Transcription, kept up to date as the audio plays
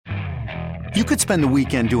You could spend the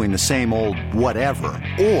weekend doing the same old whatever,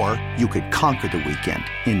 or you could conquer the weekend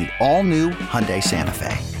in the all-new Hyundai Santa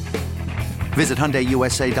Fe. Visit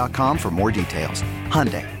HyundaiUSA.com for more details.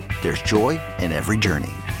 Hyundai, there's joy in every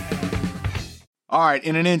journey. All right,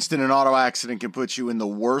 in an instant, an auto accident can put you in the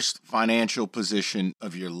worst financial position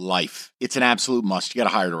of your life. It's an absolute must. You got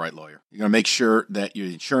to hire the right lawyer. You're going to make sure that your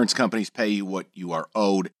insurance companies pay you what you are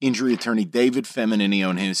owed. Injury attorney David Feminini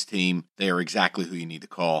and his team, they are exactly who you need to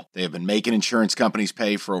call. They have been making insurance companies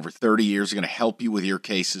pay for over 30 years. They're going to help you with your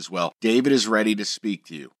case as well. David is ready to speak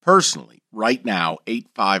to you personally right now,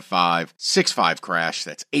 855-65-CRASH.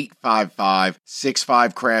 That's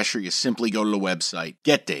 855-65-CRASH, or you simply go to the website,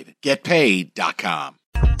 getdavidgetpaid.com.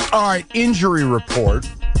 All right, injury report.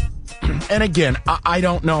 And again, I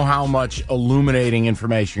don't know how much illuminating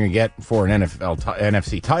information you get for an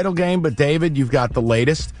NFC title game, but David, you've got the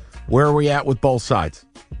latest. Where are we at with both sides?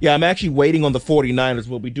 Yeah, I'm actually waiting on the 49ers,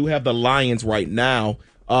 but we do have the Lions right now.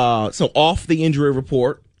 So off the injury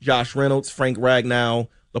report, Josh Reynolds, Frank Ragnow,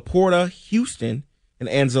 Laporta, Houston, and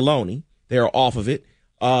Anzalone. They are off of it.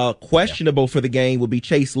 Questionable for the game will be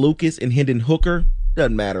Chase Lucas and Hendon Hooker.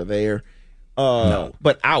 Doesn't matter there. No.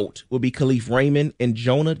 But out will be Khalif Raymond and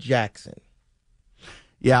Jonah Jackson.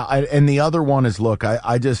 Yeah, and the other one is, look,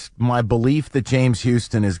 I just, my belief that James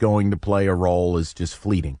Houston is going to play a role is just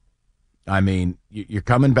fleeting. I mean, you're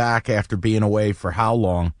coming back after being away for how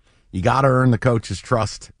long? You got to earn the coach's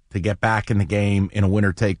trust to get back in the game in a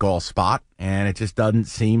winner-take-all spot, and it just doesn't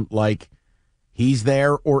seem like he's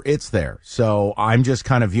there or it's there. So I'm just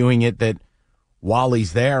kind of viewing it that while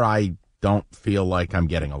he's there, I don't feel like I'm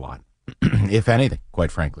getting a lot, if anything,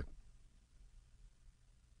 quite frankly.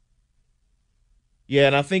 Yeah,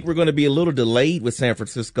 and I think we're going to be a little delayed with San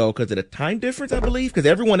Francisco because of the time difference, I believe, because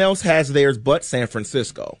everyone else has theirs but San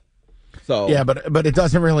Francisco. So yeah, but it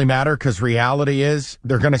doesn't really matter because reality is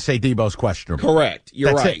they're going to say Deebo's questionable. Correct.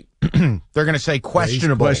 You're That's right. They're going to say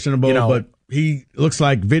questionable. He's questionable, but he looks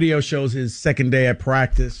like video shows his second day at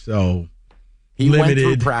practice, so he limited. went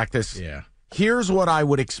through practice. Yeah. Here's what I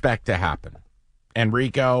would expect to happen. And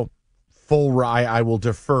Rico, I will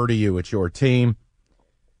defer to you. It's your team.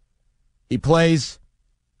 He plays.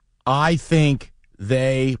 I think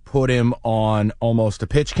they put him on almost a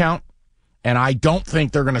pitch count, and I don't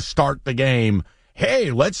think they're going to start the game,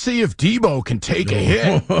 hey, let's see if Deebo can take a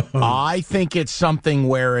hit. I think it's something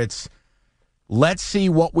where it's, let's see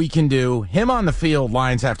what we can do. Him on the field,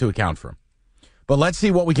 Lions have to account for him. But let's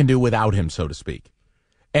see what we can do without him, so to speak.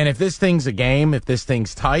 And if this thing's a game, if this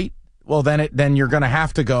thing's tight, well, then you're going to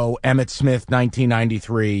have to go Emmitt Smith,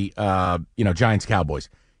 1993, Giants-Cowboys.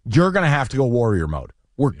 You're going to have to go Warrior mode.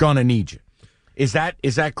 We're going to need you. Is that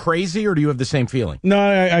crazy, or do you have the same feeling? No,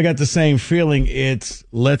 I got the same feeling. It's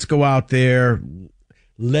let's go out there,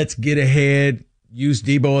 let's get ahead, use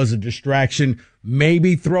Deebo as a distraction,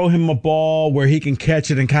 maybe throw him a ball where he can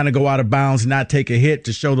catch it and kind of go out of bounds and not take a hit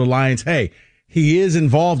to show the Lions, hey, he is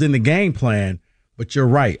involved in the game plan. But you're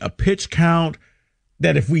right, a pitch count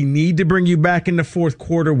that if we need to bring you back in the fourth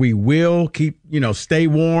quarter, we will stay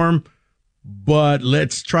warm. But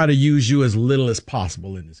let's try to use you as little as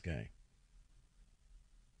possible in this game.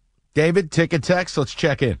 David, ticket text, let's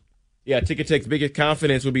check in. Yeah, ticket text, biggest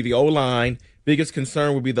confidence would be the O-line. Biggest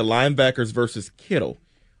concern would be the linebackers versus Kittle.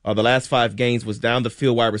 The last 5 games was down the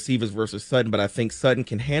field wide receivers versus Sutton, but I think Sutton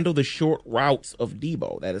can handle the short routes of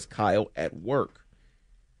Deebo. That is Kyle at work.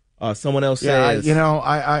 Someone else says,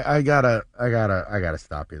 I gotta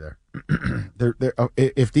stop you there.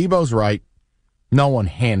 If Deebo's right, no one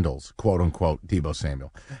handles, quote-unquote, Deebo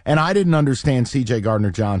Samuel. And I didn't understand C.J.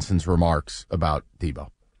 Gardner-Johnson's remarks about Deebo.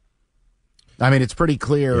 I mean, it's pretty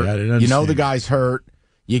clear. Yeah, the guy's hurt.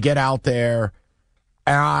 You get out there.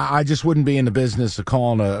 And I just wouldn't be in the business of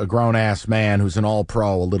calling a grown-ass man who's an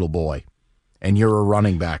all-pro a little boy. And you're a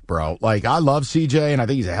running back, bro. Like, I love C.J., and I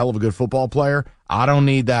think he's a hell of a good football player. I don't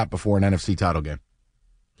need that before an NFC title game.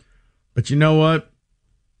 But you know what?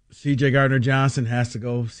 C.J. Gardner-Johnson has to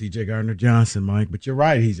go C.J. Gardner-Johnson, Mike. But you're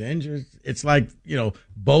right. He's injured. It's like,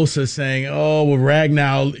 Bosa saying, oh, well,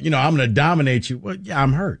 Ragnow, I'm going to dominate you. Well, yeah,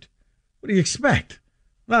 I'm hurt. What do you expect?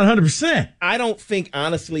 Not 100%. I don't think,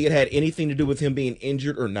 honestly, it had anything to do with him being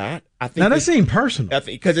injured or not. I think now, that seemed personal.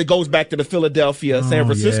 Because it goes back to the Philadelphia-San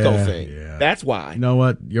Francisco thing. Yeah. That's why. You know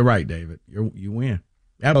what? You're right, David. You win.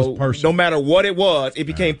 That was personal. No matter what it was, it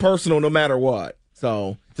became personal no matter what.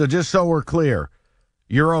 So just so we're clear,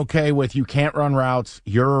 you're okay with you can't run routes,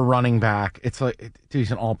 you're a running back. It's like, dude,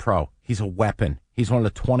 he's an all-pro. He's a weapon. He's one of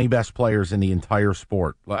the 20 best players in the entire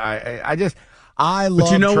sport. I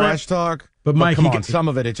love trash talk. But Mike, come on, some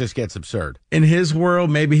of it just gets absurd. In his world,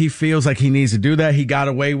 maybe he feels like he needs to do that. He got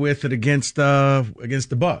away with it against the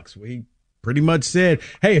Bucs. pretty much said,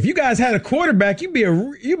 hey, if you guys had a quarterback, you'd be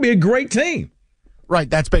a great team. Right,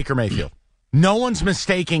 that's Baker Mayfield. No one's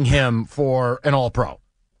mistaking him for an all-pro.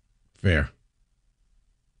 Fair.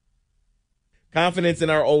 Confidence in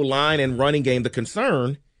our O-line and running game. The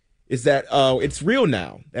concern is that it's real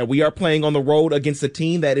now, that we are playing on the road against a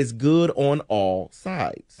team that is good on all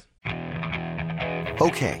sides.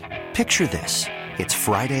 Okay, picture this. It's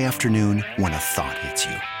Friday afternoon when a thought hits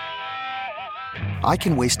you. I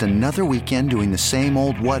can waste another weekend doing the same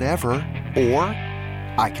old whatever, or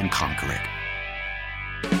I can conquer it.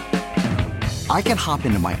 I can hop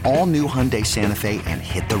into my all-new Hyundai Santa Fe and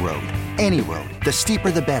hit the road. Any road. The steeper,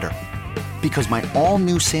 the better. Because my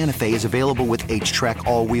all-new Santa Fe is available with H-Track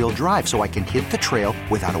all-wheel drive, so I can hit the trail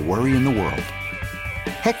without a worry in the world.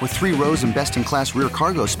 Heck, with 3 rows and best-in-class rear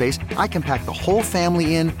cargo space, I can pack the whole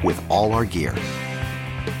family in with all our gear.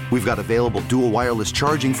 We've got available dual wireless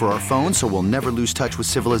charging for our phones, so we'll never lose touch with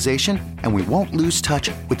civilization, and we won't lose touch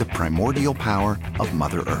with the primordial power of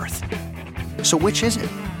Mother Earth. So which is it?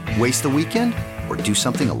 Waste the weekend or do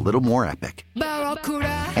something a little more epic?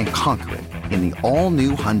 And conquer it in the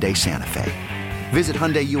all-new Hyundai Santa Fe. Visit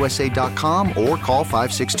HyundaiUSA.com or call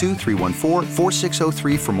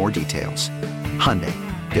 562-314-4603 for more details. Hyundai,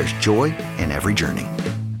 there's joy in every journey.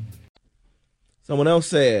 Someone else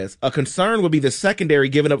says, a concern would be the secondary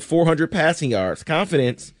giving up 400 passing yards.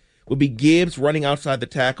 Confidence would be Gibbs running outside the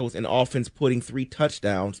tackles and offense putting 3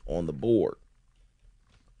 touchdowns on the board.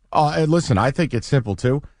 Listen, I think it's simple,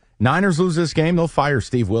 too. Niners lose this game, they'll fire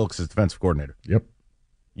Steve Wilks as defensive coordinator. Yep.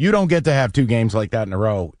 You don't get to have 2 games like that in a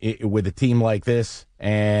row with a team like this,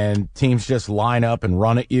 and teams just line up and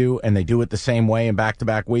run at you, and they do it the same way in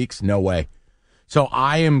back-to-back weeks. No way. So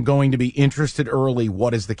I am going to be interested early.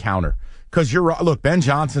 What is the counter? Because look, Ben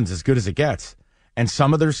Johnson's as good as it gets, and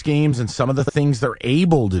some of their schemes and some of the things they're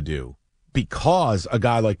able to do because a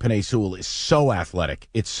guy like Penei Sewell is so athletic,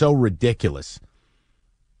 it's so ridiculous.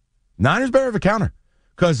 Niners better have a counter.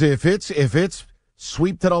 Because if it's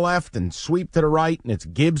sweep to the left and sweep to the right and it's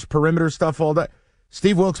Gibbs perimeter stuff all day,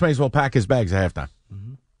 Steve Wilks may as well pack his bags at halftime.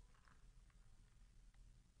 Mm-hmm.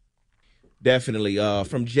 Definitely.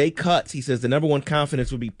 From Jay Cutts, he says the number one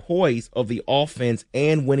confidence would be poise of the offense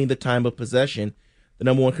and winning the time of possession. The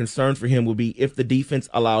number one concern for him would be if the defense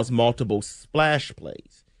allows multiple splash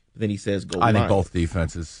plays. But then he says go I think line. both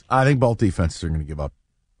defenses are going to give up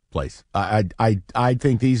plays. I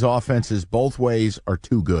think these offenses both ways are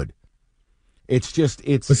too good. But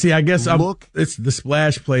see, I guess it's the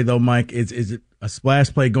splash play though, Mike. Is it a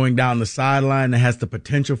splash play going down the sideline that has the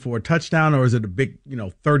potential for a touchdown, or is it a big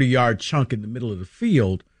 30-yard chunk in the middle of the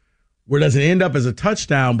field where it doesn't end up as a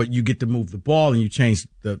touchdown, but you get to move the ball and you change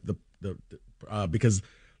because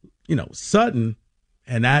Sutton,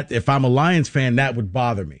 and that if I'm a Lions fan, that would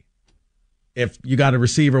bother me. If you got a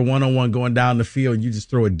receiver one-on-one going down the field, you just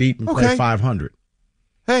throw it deep and play 500.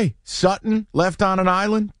 Hey, Sutton left on an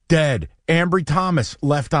island, dead. Ambry Thomas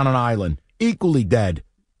left on an island, equally dead.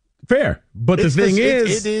 Fair, but the thing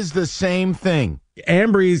is, it is the same thing.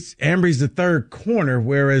 Ambry's the third corner,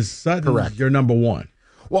 whereas Sutton's your number one.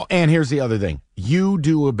 Well, and here's the other thing: you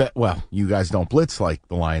do a bet. Well, you guys don't blitz like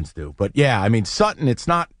the Lions do, but yeah, I mean Sutton. It's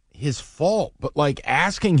not his fault, but like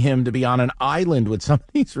asking him to be on an island with some of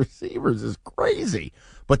these receivers is crazy.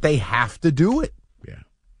 But they have to do it. Yeah,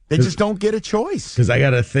 they just don't get a choice. Because I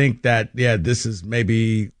got to think that this is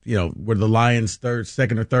maybe where the Lions'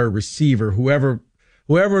 second or third receiver, whoever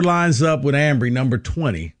lines up with Ambry, number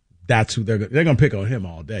 20, that's who they're going to pick on him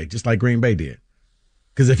all day, just like Green Bay did.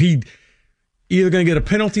 Because if he either going to get a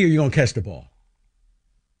penalty or you're going to catch the ball.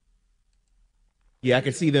 Yeah, I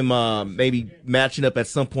can see them maybe matching up at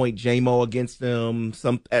some point, J-Mo against them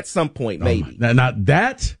at some point, maybe. Now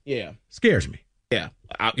that scares me. Yeah.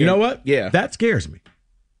 You know what? Yeah. That scares me.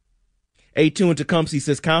 A2 and Tecumseh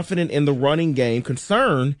says, confident in the running game.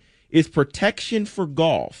 Concern is protection for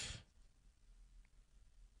Goff.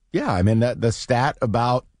 Yeah, I mean, the stat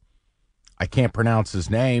about, I can't pronounce his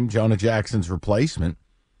name, Jonah Jackson's replacement,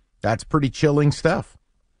 that's pretty chilling stuff.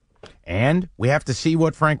 And we have to see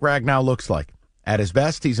what Frank Ragnow looks like. At his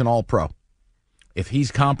best, he's an all-pro. If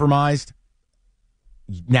he's compromised,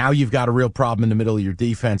 now you've got a real problem in the middle of your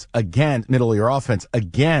defense, middle of your offense,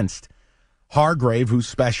 against Hargrave, whose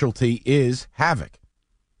specialty is havoc.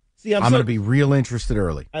 See, I'm going to be real interested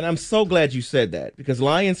early. And I'm so glad you said that, because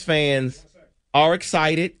Lions fans are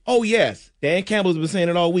excited. Oh, yes, Dan Campbell's been saying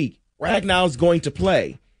it all week. Ragnow's going to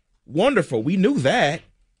play. Wonderful. We knew that.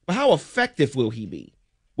 But how effective will he be?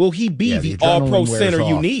 Will he be the all-pro center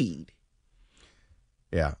you need?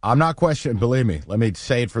 Yeah, I'm not questioning. Believe me, let me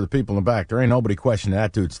say it for the people in the back. There ain't nobody questioning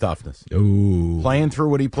that dude's toughness. Ooh. Playing through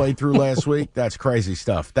what he played through last week, that's crazy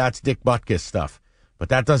stuff. That's Dick Butkus stuff. But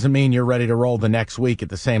that doesn't mean you're ready to roll the next week at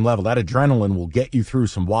the same level. That adrenaline will get you through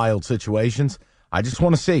some wild situations. I just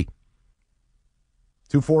want to see.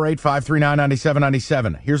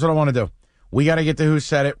 248-539-9797. Here's what I want to do. We got to get to Who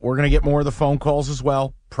Said It. We're going to get more of the phone calls as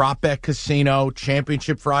well. Prop Bet Casino,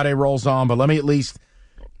 Championship Friday rolls on. But let me at least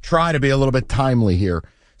try to be a little bit timely here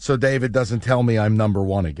so David doesn't tell me I'm number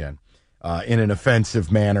one again in an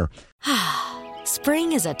offensive manner.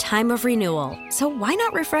 Spring is a time of renewal, so why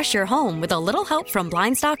not refresh your home with a little help from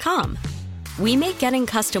Blinds.com? We make getting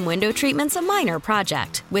custom window treatments a minor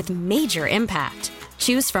project with major impact.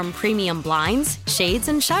 Choose from premium blinds, shades,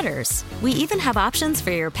 and shutters. We even have options for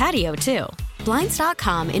your patio, too.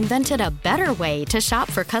 Blinds.com invented a better way to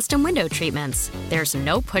shop for custom window treatments. There's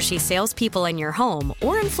no pushy salespeople in your home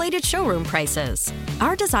or inflated showroom prices.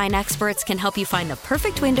 Our design experts can help you find the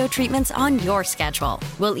perfect window treatments on your schedule.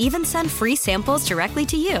 We'll even send free samples directly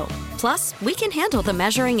to you. Plus, we can handle the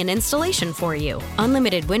measuring and installation for you.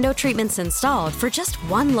 Unlimited window treatments installed for just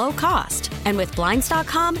one low cost. And with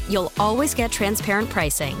Blinds.com, you'll always get transparent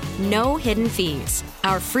pricing. No hidden fees.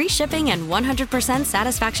 Our free shipping and 100%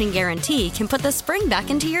 satisfaction guarantee can put the spring back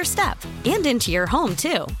into your step and into your home,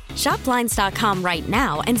 too. Shop Blinds.com right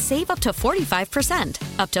now and save up to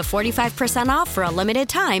 45%. Up to 45% off for a limited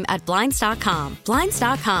time at Blinds.com.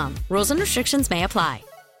 Blinds.com. Rules and restrictions may apply.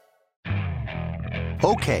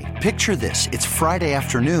 Okay, picture this. It's Friday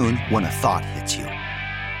afternoon when a thought hits you.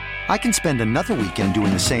 I can spend another weekend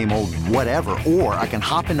doing the same old whatever, or I can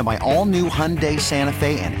hop into my all-new Hyundai Santa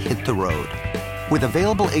Fe and hit the road. With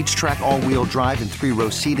available H-Track all-wheel drive and 3-row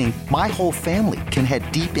seating, my whole family can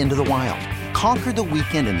head deep into the wild. Conquer the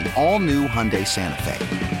weekend in the all-new Hyundai Santa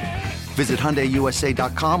Fe. Visit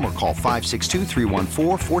HyundaiUSA.com or call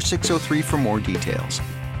 562-314-4603 for more details.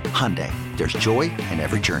 Hyundai, there's joy in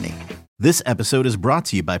every journey. This episode is brought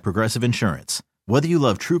to you by Progressive Insurance. Whether you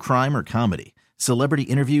love true crime or comedy, celebrity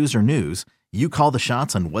interviews or news, you call the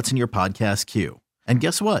shots on what's in your podcast queue. And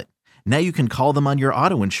guess what? Now you can call them on your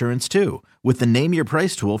auto insurance too with the Name Your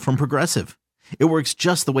Price tool from Progressive. It works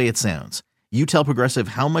just the way it sounds. You tell Progressive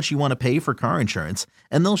how much you want to pay for car insurance,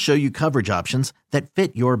 and they'll show you coverage options that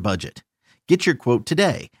fit your budget. Get your quote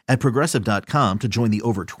today at Progressive.com to join the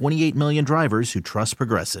over 28 million drivers who trust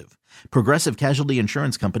Progressive. Progressive Casualty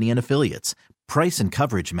Insurance Company and Affiliates. Price and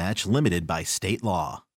coverage match limited by state law.